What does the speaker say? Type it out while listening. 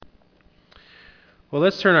Well,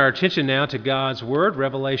 let's turn our attention now to God's Word,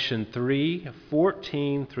 Revelation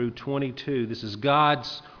 3:14 through 22. This is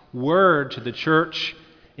God's Word to the church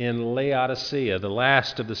in Laodicea, the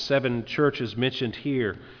last of the 7 churches mentioned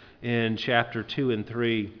here in chapter 2 and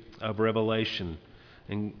 3 of Revelation.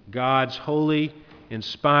 And God's holy,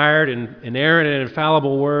 inspired, and inerrant and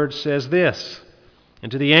infallible Word says this: "And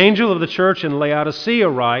to the angel of the church in Laodicea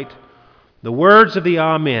write, the words of the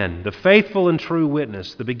Amen, the faithful and true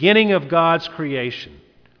witness, the beginning of God's creation.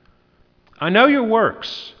 I know your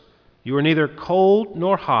works. You are neither cold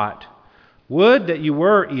nor hot. Would that you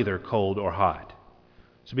were either cold or hot.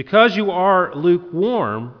 So because you are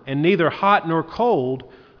lukewarm and neither hot nor cold,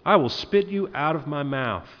 I will spit you out of my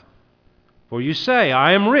mouth. For you say,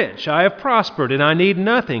 I am rich, I have prospered, and I need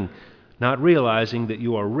nothing, not realizing that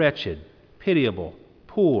you are wretched, pitiable,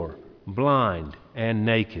 poor, blind, and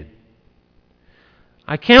naked.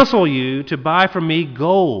 I counsel you to buy from me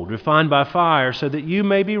gold refined by fire so that you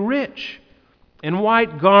may be rich, and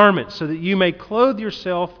white garments so that you may clothe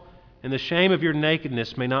yourself and the shame of your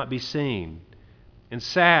nakedness may not be seen, and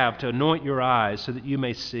salve to anoint your eyes so that you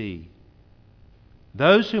may see.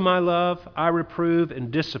 Those whom I love I reprove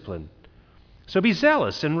and discipline. So be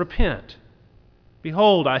zealous and repent.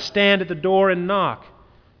 Behold, I stand at the door and knock.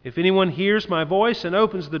 If anyone hears my voice and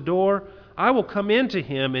opens the door, I will come in to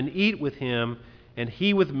him and eat with him, and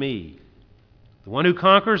he with me. The one who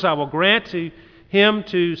conquers, I will grant to him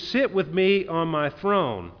to sit with me on my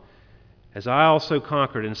throne, as I also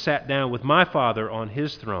conquered and sat down with my Father on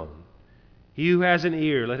his throne. He who has an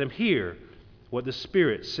ear, let him hear what the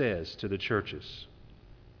Spirit says to the churches."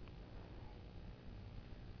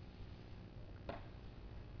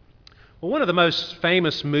 Well, one of the most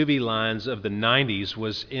famous movie lines of the 90s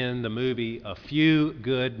was in the movie A Few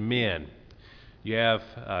Good Men. You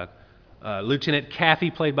have Lieutenant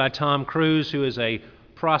Kaffee, played by Tom Cruise, who is a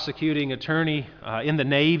prosecuting attorney in the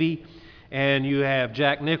Navy. And you have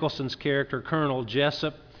Jack Nicholson's character, Colonel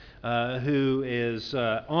Jessup, who is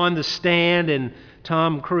on the stand. And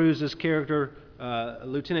Tom Cruise's character,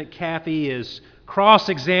 Lieutenant Kaffee, is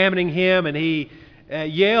cross-examining him. And he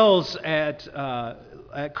yells at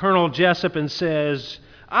Colonel Jessup and says,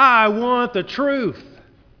 "I want the truth."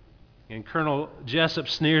 And Colonel Jessup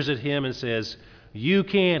sneers at him and says, "You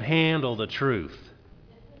can't handle the truth."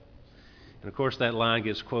 And of course that line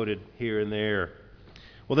gets quoted here and there.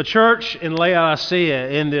 Well, the church in Laodicea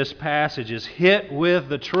in this passage is hit with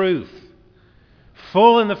the truth,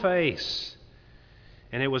 full in the face.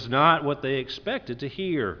 And it was not what they expected to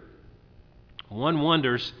hear. One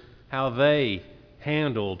wonders how they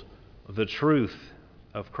handled the truth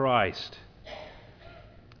of Christ.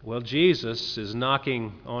 Well, Jesus is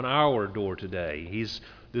knocking on our door today.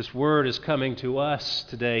 This word is coming to us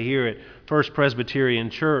today here at First Presbyterian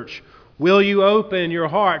Church. Will you open your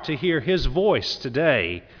heart to hear His voice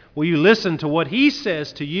today? Will you listen to what He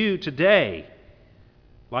says to you today?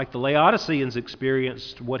 Like the Laodiceans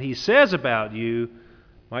experienced, what He says about you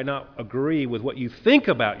might not agree with what you think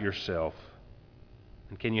about yourself.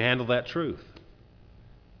 And can you handle that truth?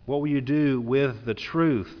 What will you do with the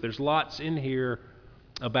truth? There's lots in here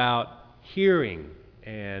about hearing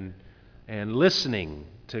and listening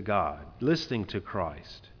to God, listening to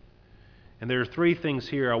Christ. And there are 3 things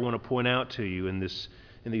here I want to point out to you in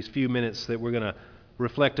these few minutes that we're going to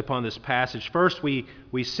reflect upon this passage. First, we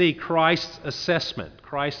see Christ's assessment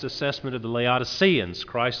of the Laodiceans,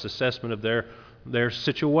 Christ's assessment of their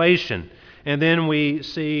situation. And then we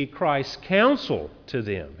see Christ's counsel to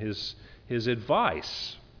them, his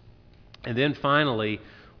advice. And then finally,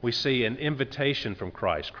 we see an invitation from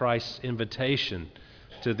Christ, Christ's invitation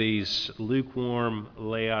to these lukewarm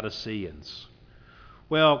Laodiceans.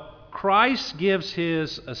 Well, Christ gives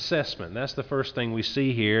His assessment. That's the first thing we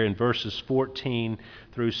see here in verses 14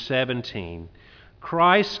 through 17.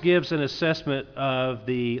 Christ gives an assessment of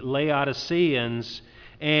the Laodiceans,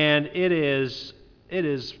 and it is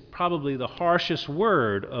probably the harshest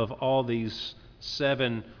word of all these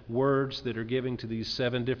 7 words that are given to these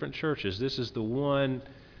 7 different churches. This is the one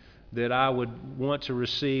that I would want to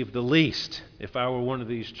receive the least if I were one of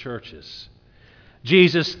these churches.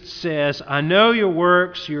 Jesus says, "I know your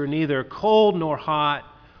works. You're neither cold nor hot.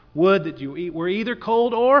 Would that you were either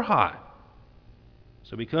cold or hot.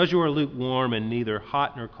 So because you are lukewarm and neither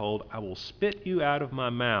hot nor cold, I will spit you out of my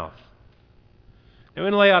mouth." Now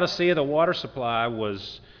in Laodicea, the water supply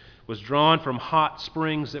was drawn from hot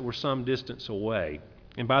springs that were some distance away.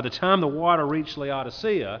 And by the time the water reached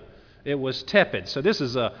Laodicea, it was tepid. So this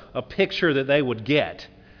is a picture that they would get.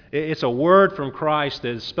 It's a word from Christ that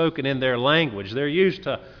is spoken in their language. They're used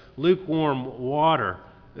to lukewarm water,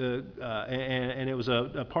 and it was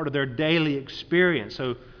a part of their daily experience.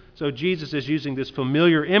 So So Jesus is using this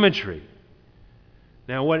familiar imagery.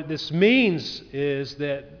 Now, what this means is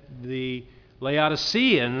that the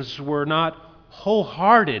Laodiceans were not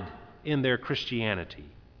wholehearted in their Christianity.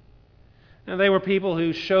 Now, they were people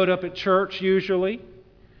who showed up at church usually.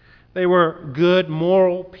 They were good,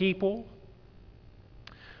 moral people.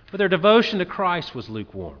 But their devotion to Christ was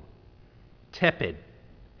lukewarm, tepid,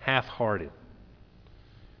 half-hearted.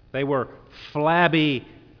 They were flabby,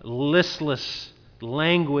 listless,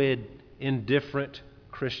 languid, indifferent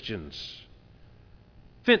Christians.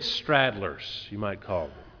 Fence straddlers, you might call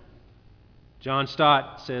them. John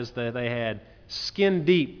Stott says that they had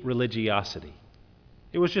skin-deep religiosity.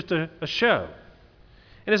 It was just a show.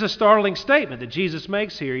 And it's a startling statement that Jesus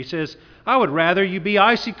makes here. He says, I would rather you be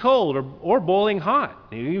icy cold or boiling hot.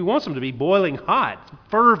 He wants them to be boiling hot,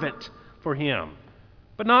 fervent for Him,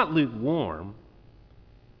 but not lukewarm.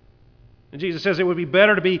 And Jesus says it would be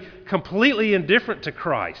better to be completely indifferent to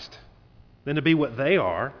Christ than to be what they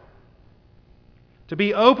are. To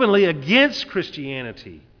be openly against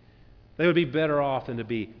Christianity, they would be better off than to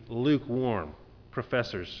be lukewarm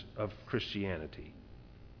professors of Christianity.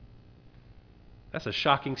 That's a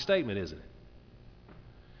shocking statement, isn't it?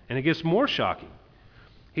 And it gets more shocking.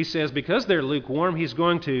 He says because they're lukewarm, He's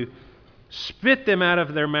going to spit them out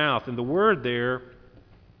of their mouth. And the word there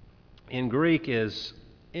in Greek is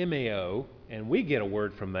emeo, and we get a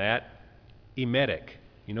word from that, emetic.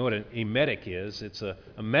 You know what an emetic is? It's a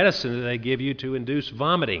medicine that they give you to induce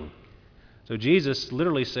vomiting. So Jesus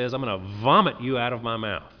literally says, I'm going to vomit you out of my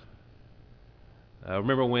mouth.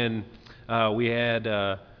 Remember when we had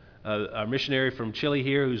a missionary from Chile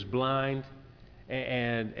here who's blind,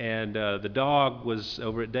 and the dog was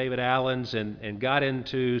over at David Allen's and got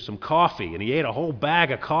into some coffee, and he ate a whole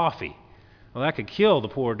bag of coffee. Well, that could kill the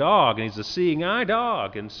poor dog, and he's a seeing eye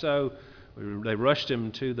dog. And so they rushed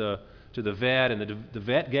him to the vet, and the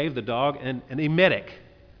vet gave the dog an emetic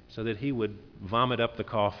so that he would vomit up the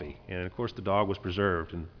coffee. And of course the dog was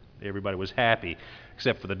preserved, and everybody was happy,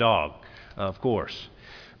 except for the dog, of course.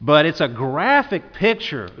 But it's a graphic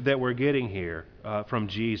picture that we're getting here from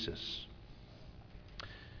Jesus.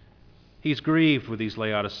 He's grieved with these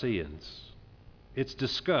Laodiceans. It's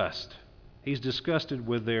disgust. He's disgusted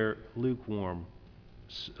with their lukewarm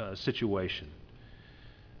situation.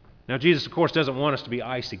 Now, Jesus, of course, doesn't want us to be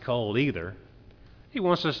icy cold either. He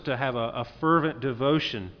wants us to have a fervent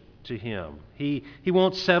devotion to Him. He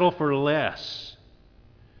won't settle for less.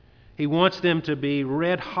 He wants them to be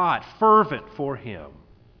red hot, fervent for Him.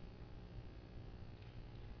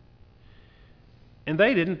 And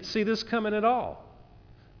they didn't see this coming at all.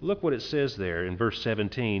 Look what it says there in verse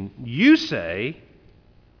 17. You say,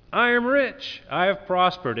 I am rich, I have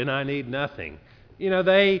prospered, and I need nothing. You know,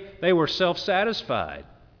 they were self-satisfied.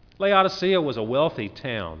 Laodicea was a wealthy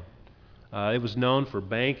town. It was known for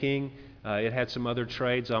banking. It had some other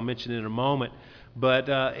trades I'll mention in a moment. But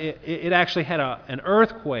it actually had an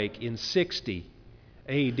earthquake in 60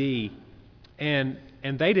 A.D., and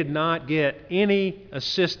they did not get any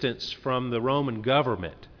assistance from the Roman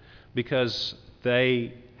government because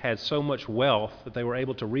they had so much wealth that they were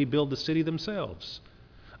able to rebuild the city themselves.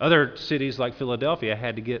 Other cities like Philadelphia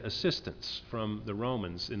had to get assistance from the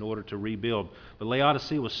Romans in order to rebuild. But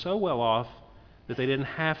Laodicea was so well off that they didn't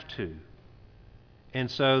have to. And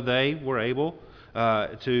so they were able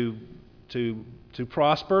to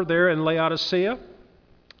prosper there in Laodicea,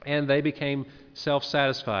 and they became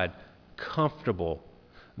self-satisfied, comfortable.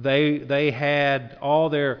 They had all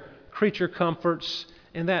their creature comforts,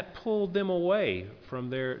 and that pulled them away from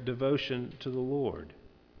their devotion to the Lord.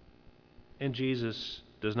 And Jesus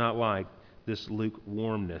does not like this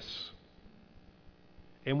lukewarmness.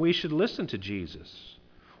 And we should listen to Jesus.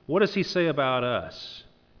 What does He say about us?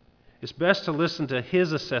 It's best to listen to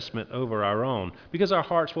His assessment over our own, because our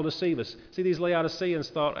hearts will deceive us. See, these Laodiceans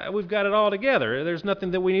thought, we've got it all together. There's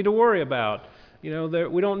nothing that we need to worry about. We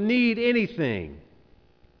don't need anything.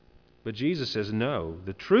 But Jesus says, no.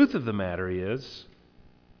 The truth of the matter is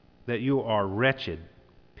that you are wretched,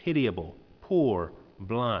 pitiable, poor,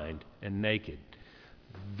 blind, and naked.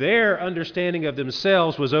 Their understanding of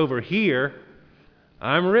themselves was over here.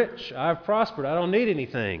 I'm rich. I've prospered. I don't need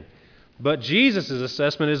anything. But Jesus'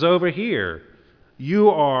 assessment is over here. You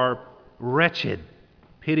are wretched,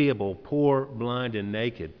 pitiable, poor, blind, and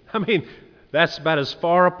naked. I mean, that's about as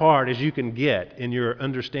far apart as you can get in your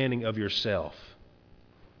understanding of yourself.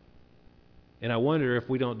 And I wonder if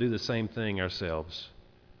we don't do the same thing ourselves.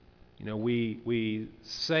 We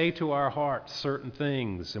say to our hearts certain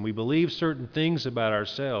things, and we believe certain things about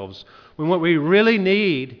ourselves, when what we really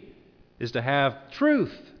need is to have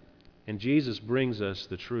truth. And Jesus brings us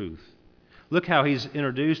the truth. Look how He's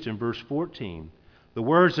introduced in verse 14. The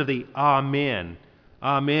words of the Amen.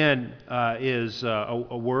 Amen is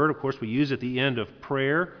a word, of course, we use at the end of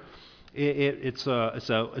prayer. It's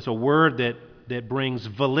a word that brings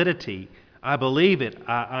validity. I believe it.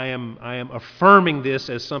 I am affirming this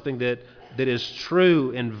as something that is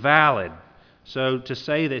true and valid. So to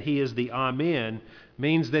say that He is the Amen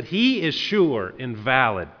means that He is sure and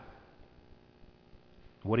valid.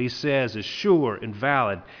 What He says is sure and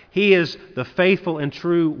valid. He is the faithful and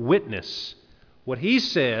true witness. What He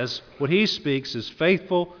says, what He speaks is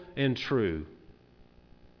faithful and true.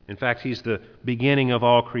 In fact, He's the beginning of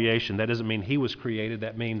all creation. That doesn't mean He was created.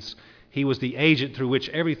 That means He was the agent through which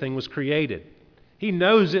everything was created. He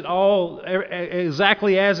knows it all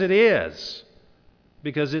exactly as it is,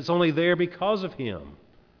 because it's only there because of Him.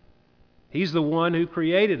 He's the one who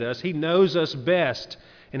created us. He knows us best,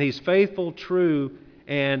 and He's faithful, true,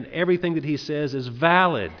 and everything that He says is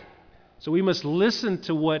valid. So we must listen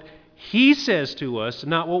to what He says to us,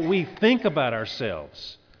 not what we think about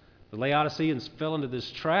ourselves. The Laodiceans fell into this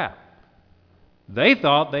trap. They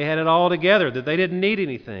thought they had it all together, that they didn't need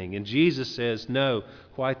anything. And Jesus says, no,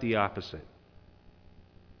 quite the opposite.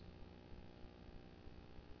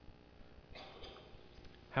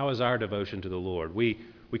 How is our devotion to the Lord? We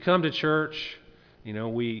come to church,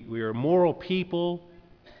 we are moral people,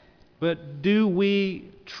 but do we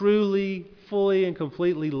truly, fully, and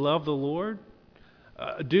completely love the Lord?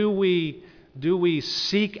 Do we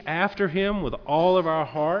seek after Him with all of our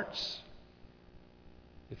hearts?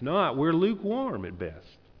 If not, we're lukewarm at best.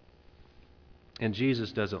 And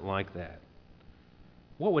Jesus doesn't like that.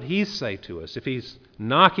 What would He say to us? If He's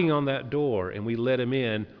knocking on that door and we let Him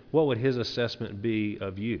in, what would His assessment be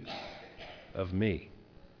of you, of me?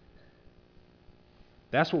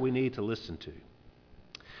 That's what we need to listen to.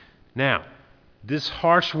 Now, this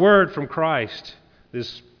harsh word from Christ,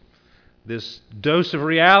 this dose of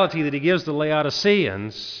reality that He gives the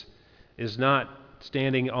Laodiceans, is not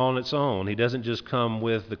standing on its own. He doesn't just come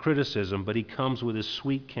with the criticism, but He comes with His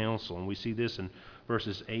sweet counsel. And we see this in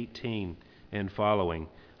verses 18 and following.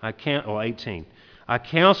 18. I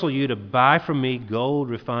counsel you to buy from me gold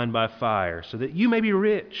refined by fire, so that you may be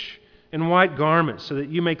rich, and white garments, so that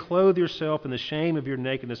you may clothe yourself, and the shame of your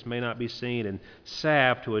nakedness may not be seen, and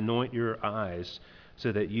salve to anoint your eyes,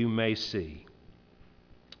 so that you may see.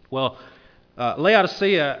 Well,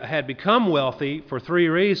 Laodicea had become wealthy for three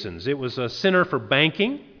reasons. It was a center for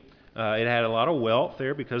banking. It had a lot of wealth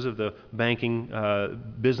there because of the banking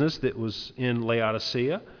business that was in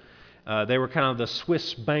Laodicea. They were kind of the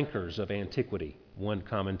Swiss bankers of antiquity, one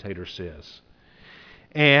commentator says.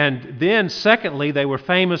 And then, secondly, they were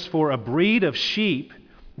famous for a breed of sheep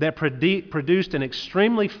that produced an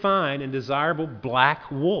extremely fine and desirable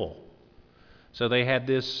black wool. So they had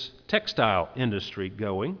this textile industry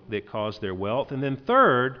going that caused their wealth. And then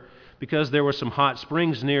third, because there were some hot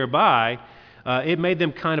springs nearby, it made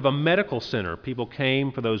them kind of a medical center. People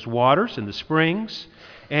came for those waters in the springs,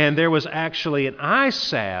 and there was actually an eye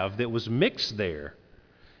salve that was mixed there.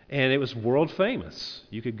 And it was world famous.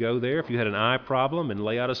 You could go there if you had an eye problem, and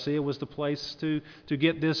Laodicea was the place to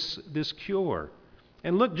get this cure.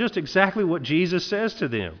 And look just exactly what Jesus says to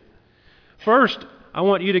them. First, I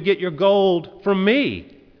want you to get your gold from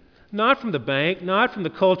me, not from the bank, not from the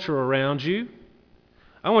culture around you.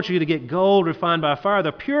 I want you to get gold refined by fire,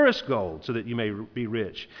 the purest gold, so that you may be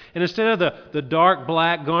rich. And instead of the dark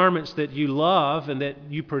black garments that you love and that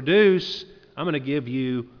you produce, I'm going to give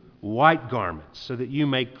you white garments, so that you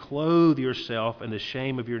may clothe yourself and the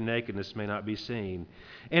shame of your nakedness may not be seen.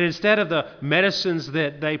 And instead of the medicines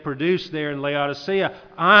that they produce there in Laodicea,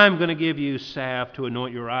 I'm going to give you salve to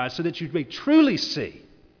anoint your eyes so that you may truly see.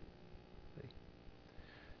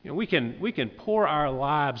 We can pour our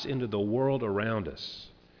lives into the world around us,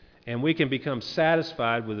 and we can become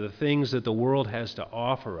satisfied with the things that the world has to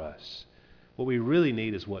offer us. What we really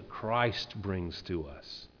need is what Christ brings to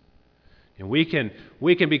us. And we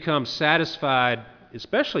can become satisfied,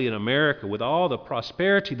 especially in America, with all the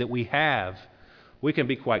prosperity that we have. We can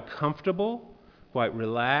be quite comfortable, quite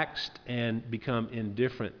relaxed, and become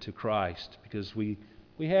indifferent to Christ because we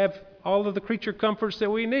have all of the creature comforts that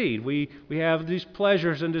we need. We have these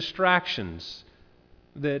pleasures and distractions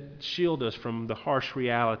that shield us from the harsh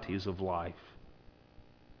realities of life.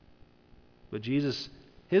 But Jesus,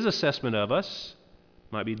 His assessment of us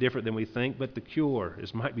might be different than we think, but the cure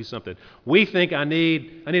might be something. We think I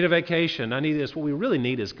need a vacation, I need this. What we really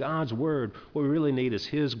need is God's Word. What we really need is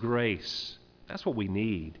His grace. That's what we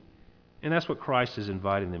need. And that's what Christ is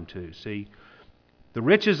inviting them to. See, the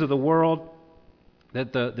riches of the world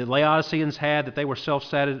that the Laodiceans had, that they were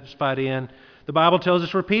self-satisfied in, the Bible tells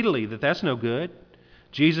us repeatedly that that's no good.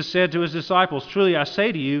 Jesus said to His disciples, truly I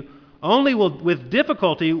say to you, Only with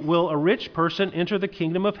difficulty will a rich person enter the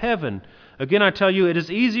kingdom of heaven. Again, I tell you, it is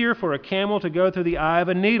easier for a camel to go through the eye of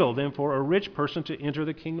a needle than for a rich person to enter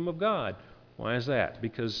the kingdom of God. Why is that?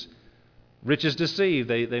 Because riches deceive.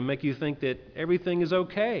 They make you think that everything is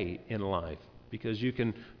okay in life because you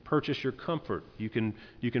can purchase your comfort. You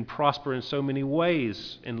can prosper in so many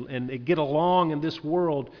ways and get along in this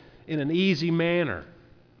world in an easy manner.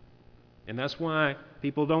 And that's why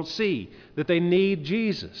people don't see that they need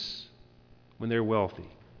Jesus when they're wealthy.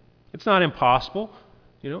 It's not impossible.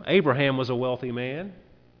 Abraham was a wealthy man,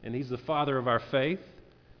 and he's the father of our faith.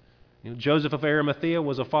 Joseph of Arimathea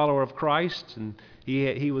was a follower of Christ, and he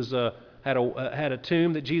had a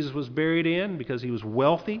tomb that Jesus was buried in because he was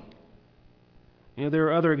wealthy. There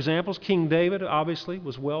are other examples. King David, obviously,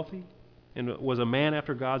 was wealthy and was a man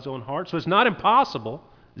after God's own heart. So it's not impossible,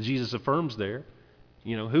 Jesus affirms there.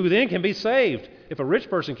 Who then can be saved? If a rich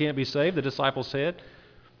person can't be saved, the disciples said.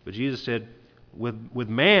 But Jesus said, with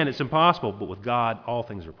man it's impossible, but with God all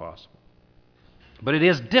things are possible. But it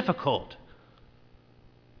is difficult.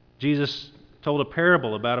 Jesus told a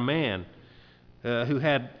parable about a man who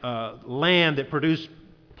had land that produced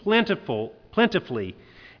plentifully.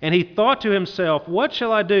 And he thought to himself, what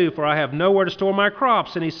shall I do? For I have nowhere to store my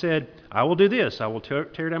crops. And he said, I will do this. I will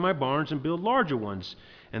tear down my barns and build larger ones.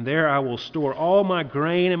 And there I will store all my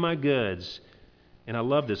grain and my goods. And I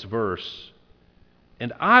love this verse.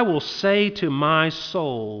 And I will say to my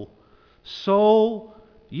soul, soul,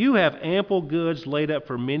 you have ample goods laid up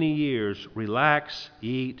for many years. Relax,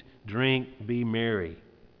 eat, drink, be merry.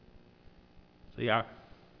 See,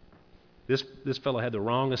 this fellow had the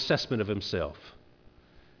wrong assessment of himself.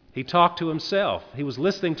 He talked to himself. He was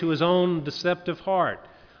listening to his own deceptive heart.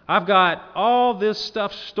 I've got all this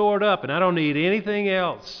stuff stored up and I don't need anything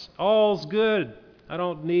else. All's good. I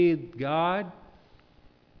don't need God.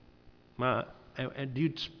 And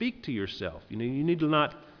you speak to yourself. You need to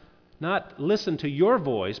not listen to your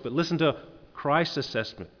voice, but listen to Christ's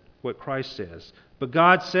assessment, what Christ says. But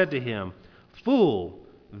God said to him, fool,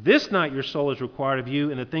 this night your soul is required of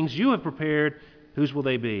you, and the things you have prepared, whose will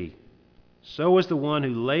they be? So is the one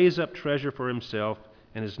who lays up treasure for himself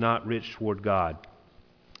and is not rich toward God.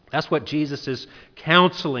 That's what Jesus is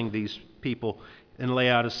counseling these people in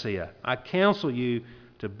Laodicea. I counsel you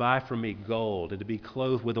to buy from me gold and to be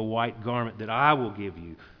clothed with a white garment that I will give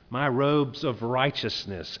you, my robes of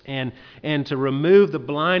righteousness, and to remove the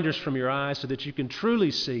blinders from your eyes so that you can truly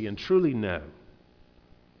see and truly know.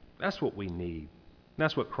 That's what we need.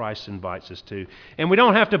 That's what Christ invites us to. And we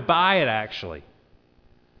don't have to buy it, actually.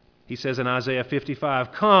 He says in Isaiah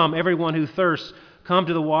 55, come, everyone who thirsts, come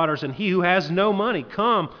to the waters, and he who has no money,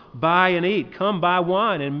 come, buy and eat. Come, buy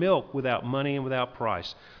wine and milk without money and without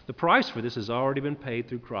price. The price for this has already been paid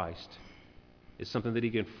through Christ. It's something that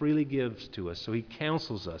he can freely give to us. So he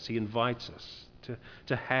counsels us. He invites us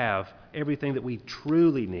to have everything that we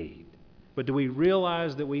truly need. But do we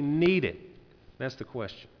realize that we need it? That's the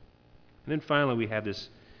question. And then finally we have this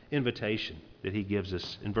invitation that he gives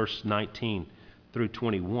us in verse 19 through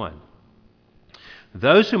 21.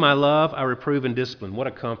 Those whom I love, I reprove and discipline. What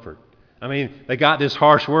a comfort. I mean, they got this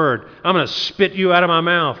harsh word. I'm going to spit you out of my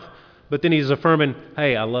mouth. But then he's affirming,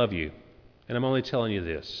 hey, I love you. And I'm only telling you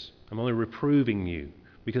this. I'm only reproving you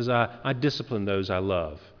because I discipline those I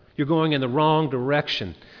love. You're going in the wrong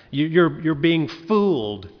direction. You're being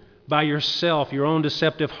fooled by yourself, your own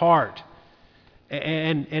deceptive heart.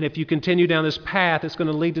 And if you continue down this path, it's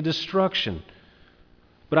going to lead to destruction.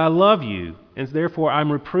 But I love you, and therefore I'm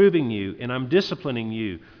reproving you, and I'm disciplining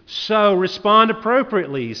you. So respond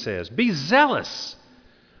appropriately, he says. Be zealous.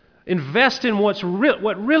 Invest in what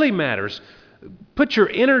really matters. Put your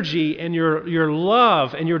energy and your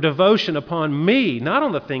love and your devotion upon me, not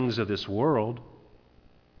on the things of this world.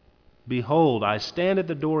 Behold, I stand at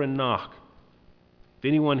the door and knock. If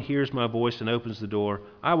anyone hears my voice and opens the door,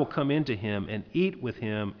 I will come into him and eat with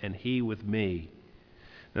him and he with me.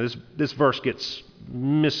 Now this verse gets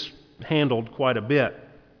mishandled quite a bit.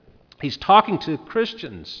 He's talking to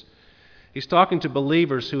Christians. He's talking to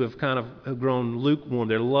believers who have have grown lukewarm.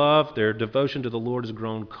 Their love, their devotion to the Lord has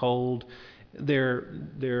grown cold.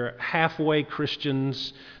 They're halfway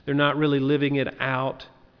Christians. They're not really living it out.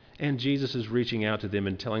 And Jesus is reaching out to them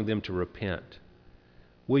and telling them to repent.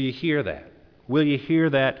 Will you hear that? Will you hear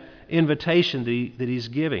that invitation that he's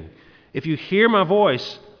giving? If you hear my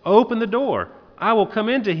voice, open the door. I will come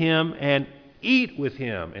into him and eat with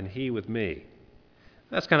him and he with me.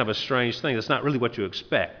 That's kind of a strange thing. That's not really what you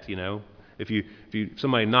expect, If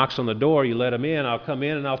somebody knocks on the door, you let them in, I'll come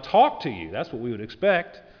in and I'll talk to you. That's what we would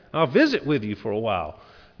expect. I'll visit with you for a while.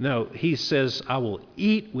 No, he says, I will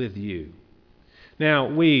eat with you. Now,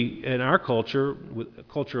 we, in our culture, with a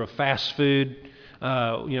culture of fast food,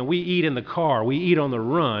 we eat in the car, we eat on the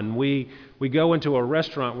run, we go into a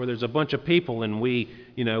restaurant where there's a bunch of people and we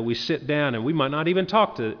sit down and we might not even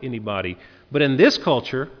talk to anybody. But in this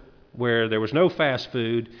culture, where there was no fast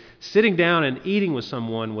food, sitting down and eating with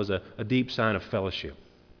someone was a deep sign of fellowship.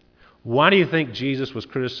 Why do you think Jesus was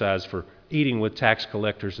criticized for eating with tax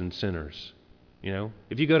collectors and sinners?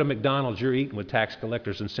 If you go to McDonald's, you're eating with tax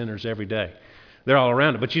collectors and sinners every day. They're all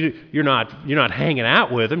around it, but you're not hanging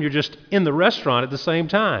out with them. You're just in the restaurant at the same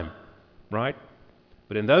time, right?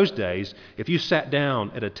 But in those days, if you sat down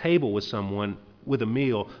at a table with someone with a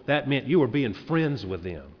meal, that meant you were being friends with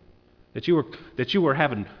them, that you were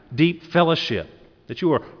having deep fellowship, that you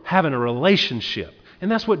were having a relationship. And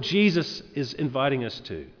that's what Jesus is inviting us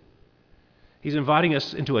to. He's inviting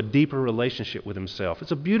us into a deeper relationship with himself.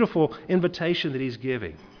 It's a beautiful invitation that he's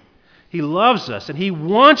giving. He loves us, and he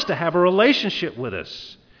wants to have a relationship with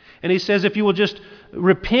us. And he says, if you will just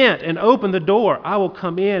repent and open the door, I will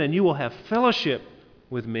come in and you will have fellowship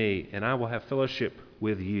with me, and I will have fellowship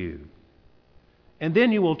with you. And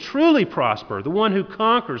then you will truly prosper. The one who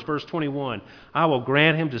conquers, verse 21, I will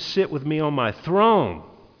grant him to sit with me on my throne,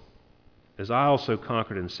 as I also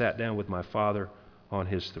conquered and sat down with my Father on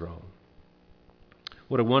his throne.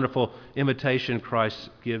 What a wonderful invitation Christ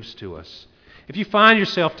gives to us. If you find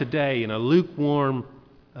yourself today in a lukewarm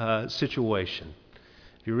situation,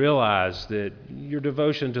 if you realize that your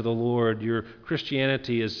devotion to the Lord, your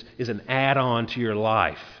Christianity is an add-on to your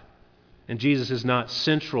life, and Jesus is not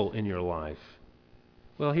central in your life,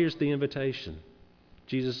 well, here's the invitation.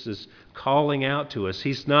 Jesus is calling out to us.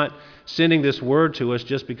 He's not sending this word to us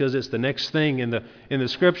just because it's the next thing in the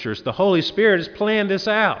Scriptures. The Holy Spirit has planned this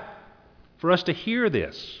out for us to hear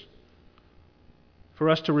this, for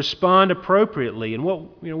us to respond appropriately. And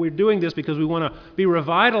we're doing this because we want to be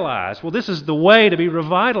revitalized. Well, this is the way to be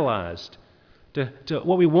revitalized.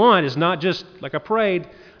 What we want is not just, like I prayed,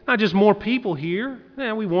 not just more people here.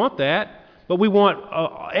 Yeah, we want that. But we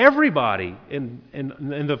want everybody in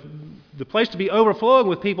the place to be overflowing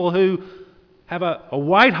with people who have a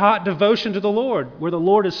white-hot devotion to the Lord, where the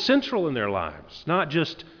Lord is central in their lives, not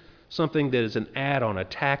just something that is an add-on, a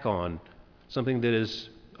tack-on, something that is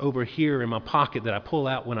over here in my pocket that I pull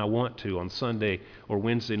out when I want to on Sunday or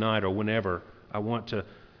Wednesday night or whenever I want to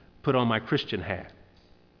put on my Christian hat.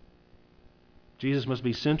 Jesus must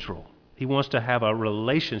be central. He wants to have a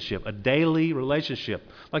relationship, a daily relationship,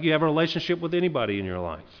 like you have a relationship with anybody in your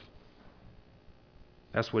life.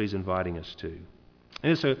 That's what he's inviting us to.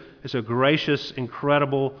 And it's a gracious,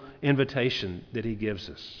 incredible invitation that he gives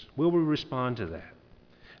us. Will we respond to that?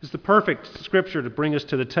 It's the perfect scripture to bring us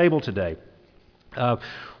to the table today.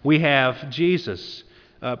 We have Jesus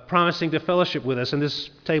promising to fellowship with us, and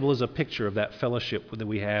this table is a picture of that fellowship that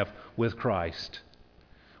we have with Christ.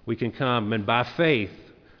 We can come, and by faith,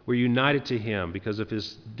 we're united to him because of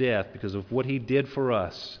his death, because of what he did for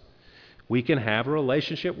us. We can have a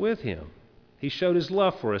relationship with him. He showed his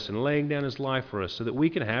love for us and laying down his life for us so that we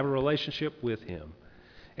can have a relationship with him.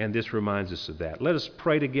 And this reminds us of that. Let us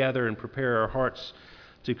pray together and prepare our hearts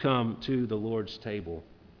to come to the Lord's table.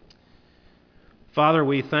 Father,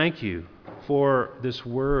 we thank you for this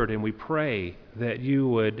word, and we pray that you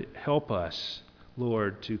would help us,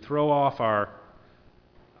 Lord, to throw off our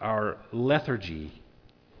lethargy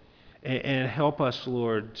and help us,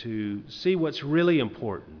 Lord, to see what's really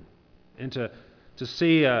important and to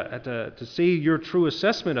see your true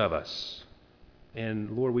assessment of us. And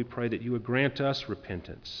Lord, we pray that you would grant us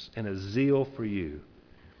repentance and a zeal for you.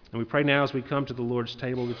 And we pray now as we come to the Lord's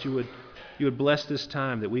table that you would bless this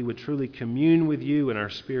time, that we would truly commune with you in our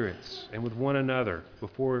spirits and with one another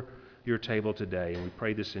before your table today. And we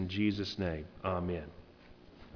pray this in Jesus' name. Amen.